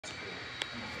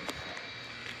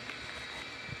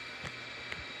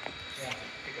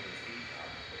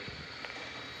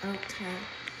Okay.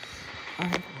 I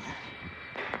will.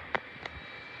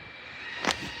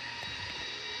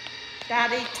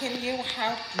 Daddy, can you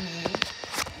help me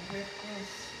with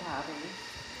this, Daddy?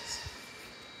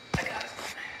 I got it.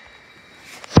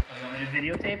 Oh, you want me to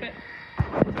videotape it?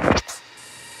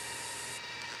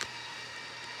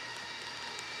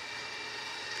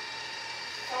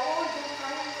 Oh, you're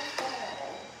going to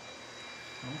fall.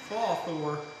 Don't fall,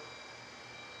 Thor.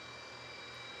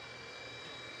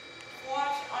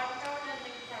 What? I'm going to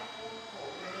leave that hole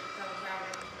when it goes out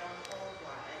into the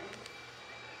hallway.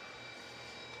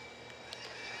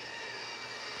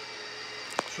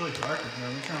 It's really dark in here.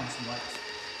 Let me turn on some lights.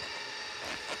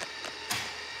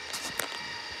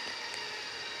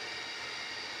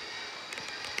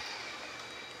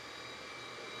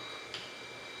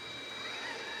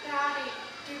 Daddy,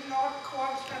 do not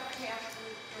close the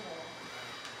pantry door.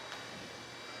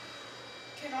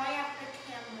 Can I have the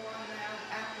camera now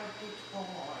after this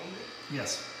boy?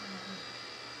 Yes.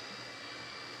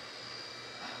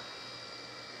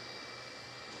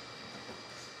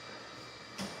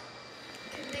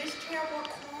 Can this camera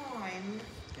climb?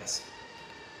 Yes.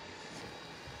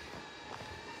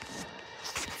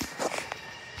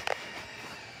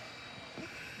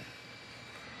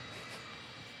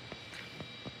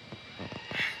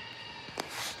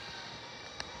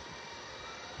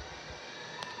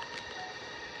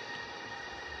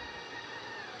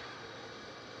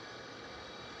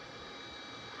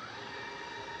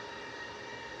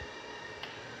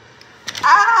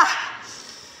 Ah!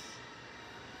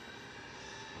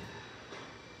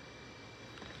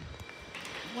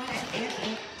 What is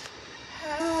it?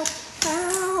 Help!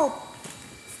 Help!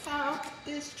 Help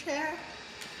this chair!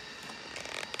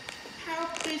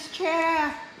 Help this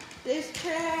chair! This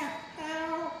chair!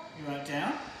 Help! You want it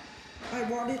down? I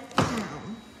want it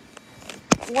down.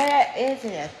 Where is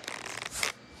it?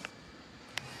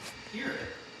 Hear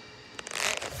it. I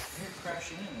hear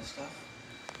crashing in and stuff.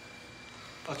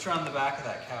 Oh, it's around the back of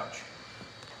that couch.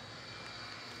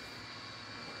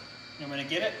 You want me to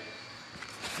get it?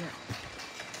 Yeah.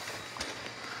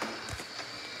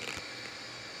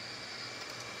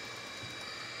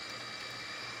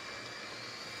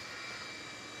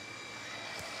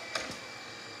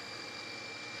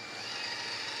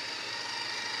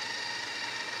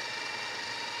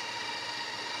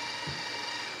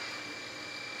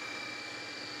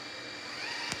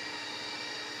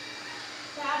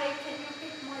 Daddy, can you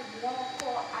pick my walk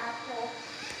or apple?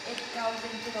 It goes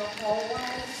into the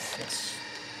hallway. Yes.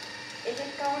 Is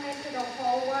it going into the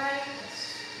hallway? Yes.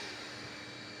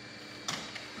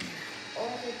 Or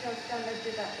is it just going to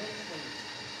do the entry?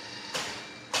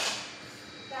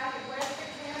 Daddy, where's the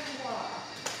camera?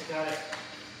 I got it.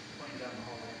 Pointing down the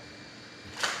hallway.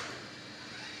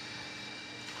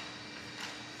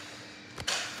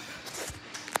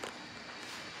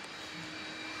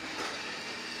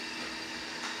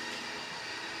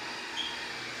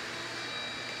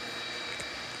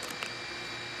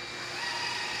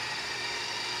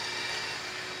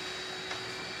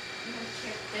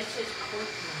 This is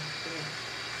Christmas. Yeah.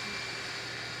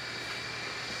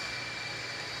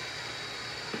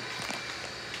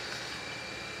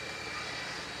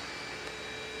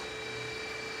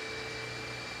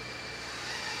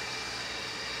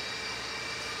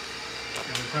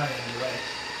 We're probably in the way.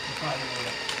 We're probably in the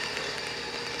way.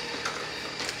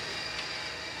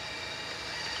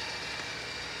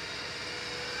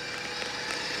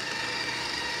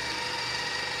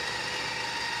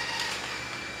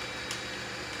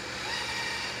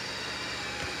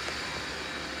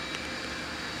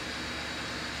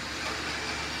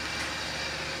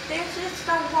 This is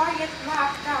the way it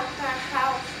knocked out the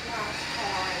house last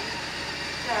time,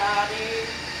 Daddy.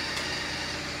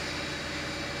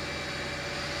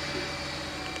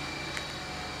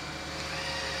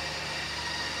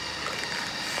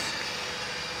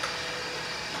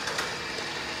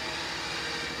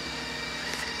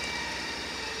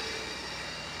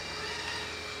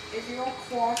 Is your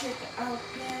closet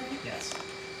open? Yes.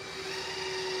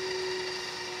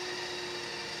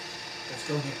 Let's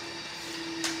go here.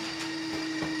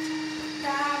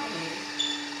 Daddy.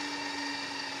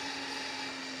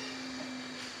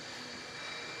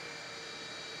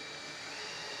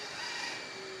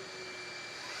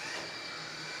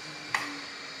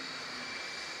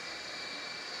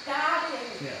 Daddy.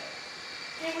 Yeah.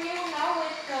 Do you know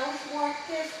it goes like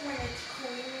this when it's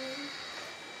cleaning?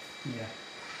 Yeah.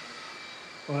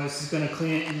 Well, this is going to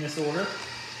clean it in this order.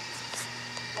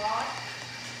 What?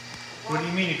 What do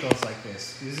you mean it goes like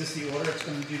this? Is this the order it's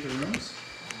going to do the rooms?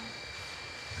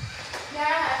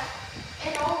 Yeah,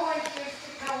 it always used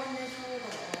to go in this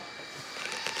order.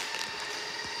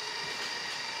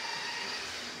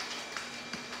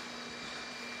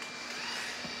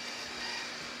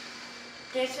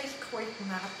 This is quick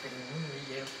mapping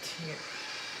real tip.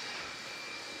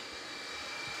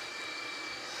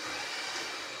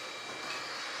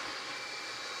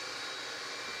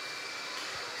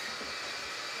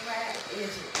 Where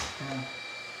is it? Yeah.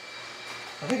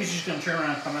 I think it's just going to turn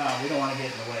around and come out. We don't want to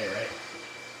get in the way, right?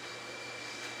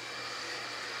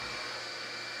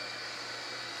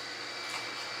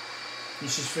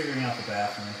 He's just figuring out the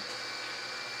bathroom.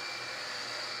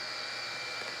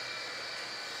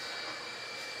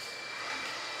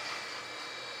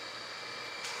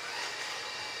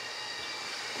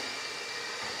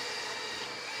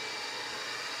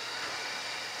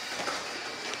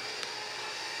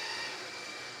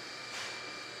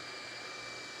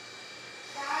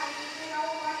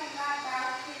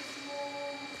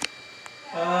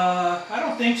 I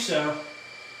don't think so.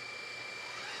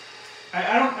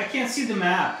 I can't see the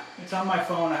map. It's on my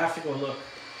phone. I have to go look.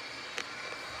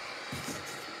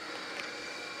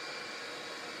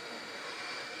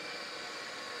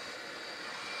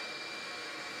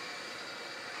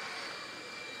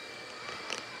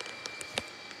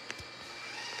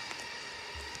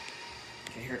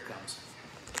 Okay, here it comes.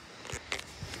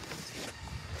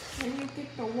 Can you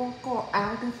get the local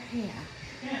out of here?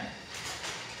 Yeah.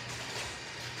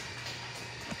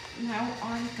 Now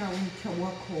I'm going to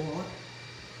record.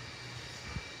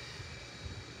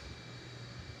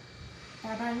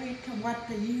 But I need to let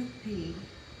the UP.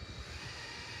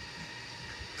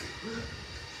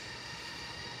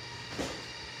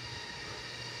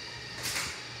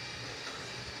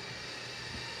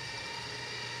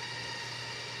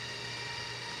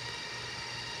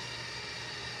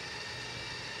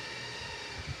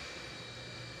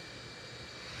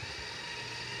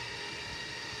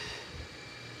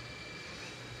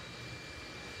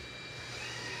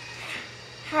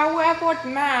 However it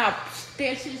maps,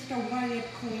 this is the way it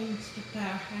cleans the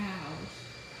house.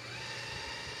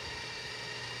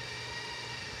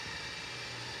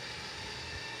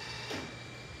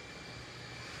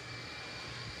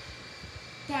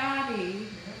 Daddy,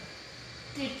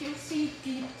 did you see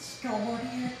Get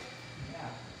Started? Yeah.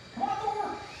 Come on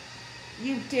over.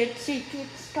 You did see Get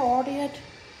Started?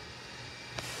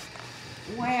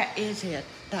 Where is it,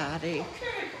 Daddy?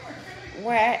 Okay, come on,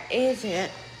 Where is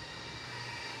it?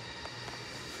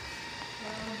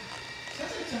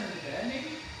 Sounds like it's under the bed,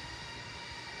 maybe?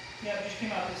 Yeah, it just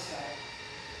came out this side.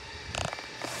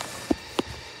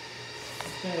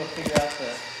 I'm gonna go figure out the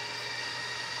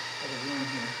other room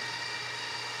here.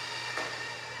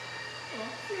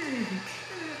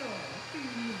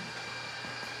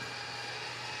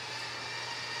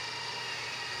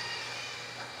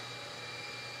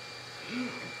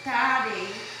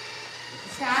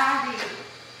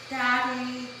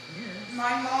 Daddy,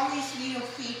 my mommy's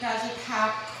UP doesn't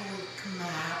have quick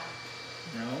map.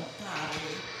 No?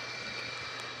 Daddy.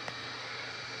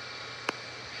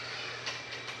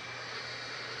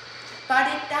 But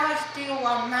it does do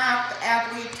a map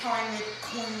every time it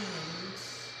cleans.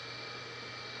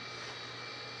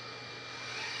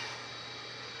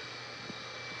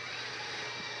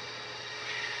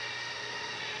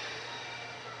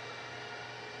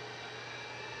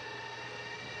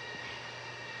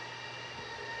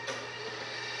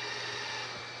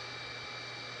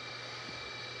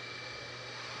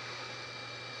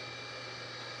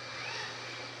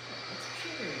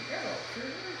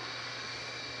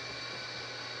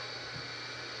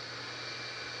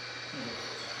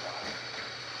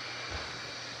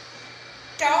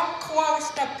 Don't close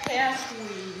the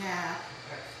pantry now.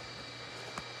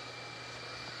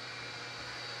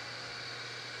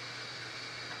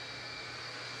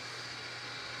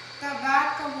 The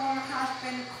vacuum has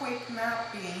been quick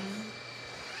mapping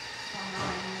for 9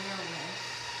 years.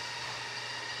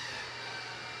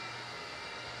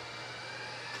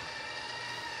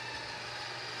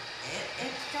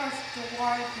 It's just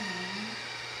working.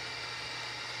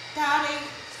 Daddy,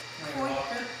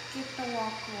 quick, get the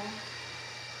walker.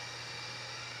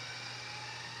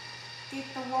 Get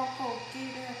the walker,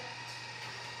 get it.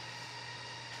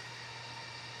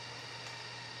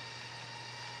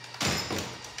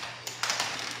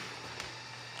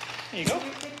 There you go.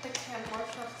 You get the camera,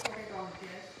 just put it on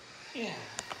this. Yeah.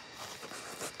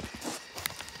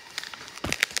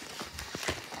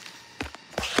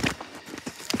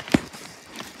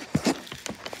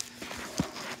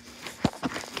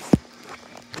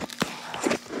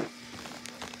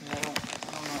 I don't know.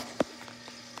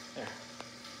 There.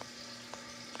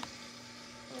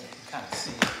 Well, you can kind of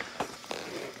see it.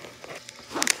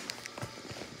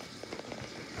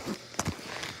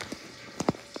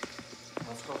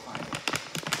 Let's go find it.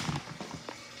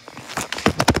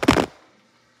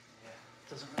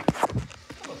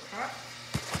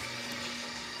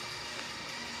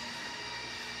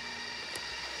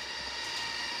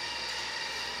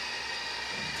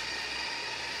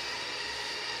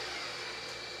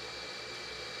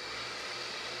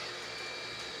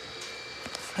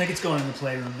 I think it's going in the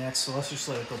playroom next, so let's just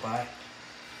let it go by.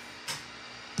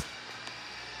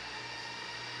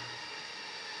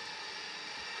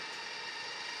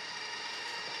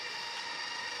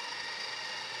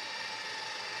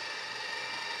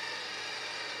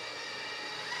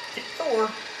 Hit the door.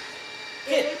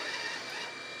 Hit.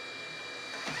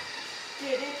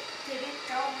 Did it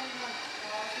go in the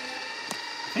closet?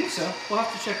 I think so. We'll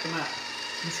have to check the map.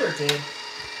 I'm sure it did.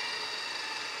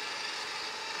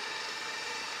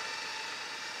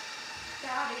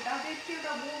 Daddy, does it do the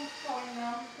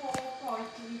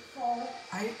 1.14.34?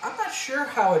 I'm not sure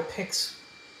how it picks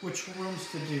which rooms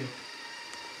to do.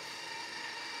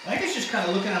 I think it's just kind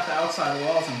of looking at the outside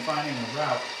walls and finding a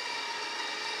route.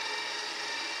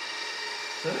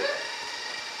 Is that it?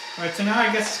 Alright, so now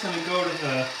I guess it's going to go to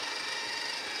the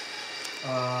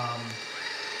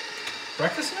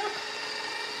breakfast nook?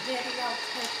 Daddy, I'll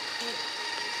take it.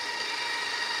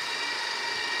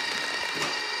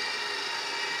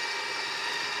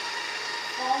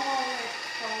 Follow it,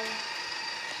 so.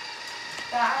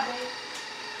 Daddy,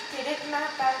 did it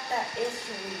map out the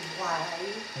easterly way? I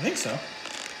think so.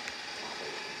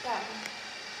 Daddy.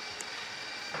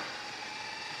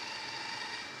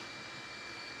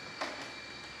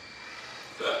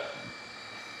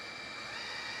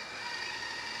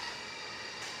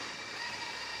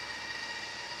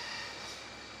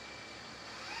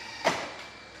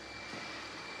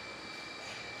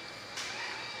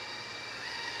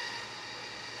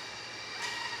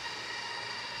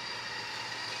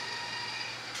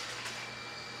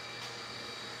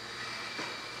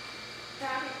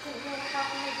 Daddy, can you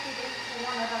help me get into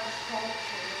one of those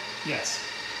cultures? Yes.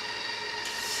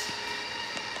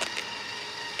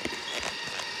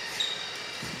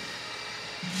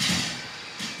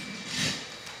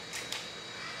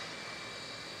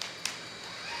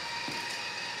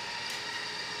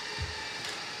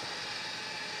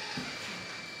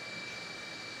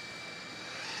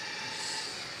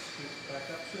 Scoot back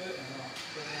up to it and I'll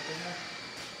put it up in there.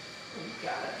 Oh, you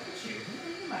got it. Look at you.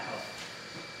 You need my help.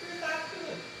 You're that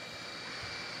good.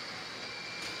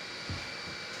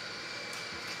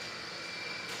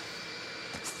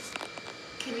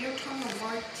 Can you turn the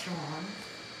lights on?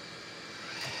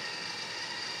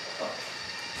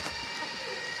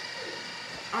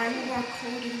 I'm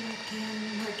recording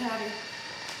again. My daddy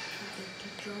tried to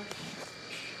just.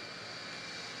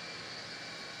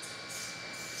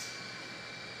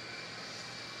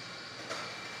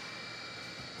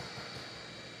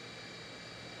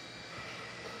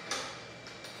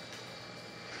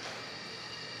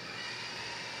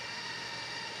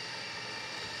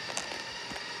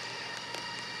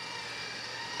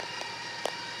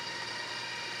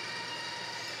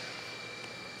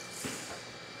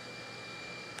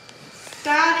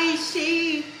 Daddy,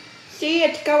 see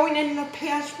it's going in the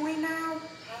passway now.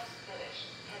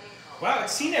 Wow,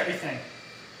 it's seen everything.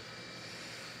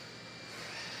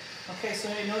 Okay, so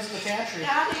it knows the pantry.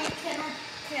 Daddy,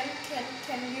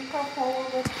 can you go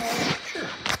forward with her? Sure.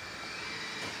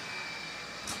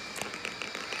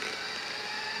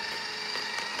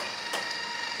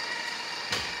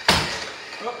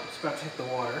 Oh, it's about to hit the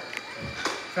water.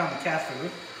 Found the cat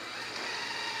food.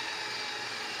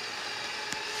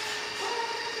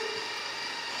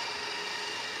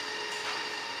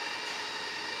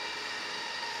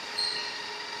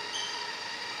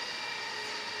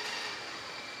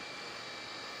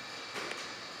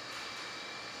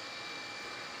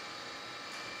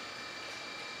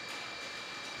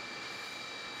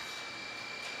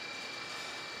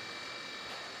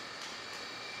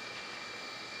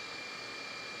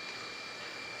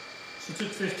 So it took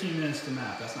 15 minutes to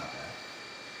map. That's not bad.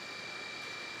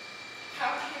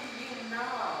 How can you know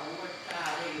what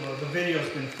Daddy? Well, the video's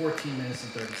been 14 minutes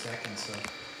and 30 seconds, so I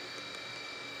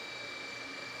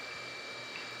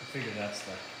figure that's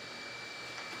the...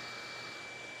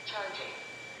 Charging.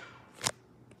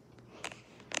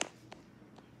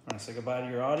 Want to say goodbye to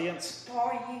your audience?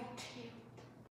 Bye, you too.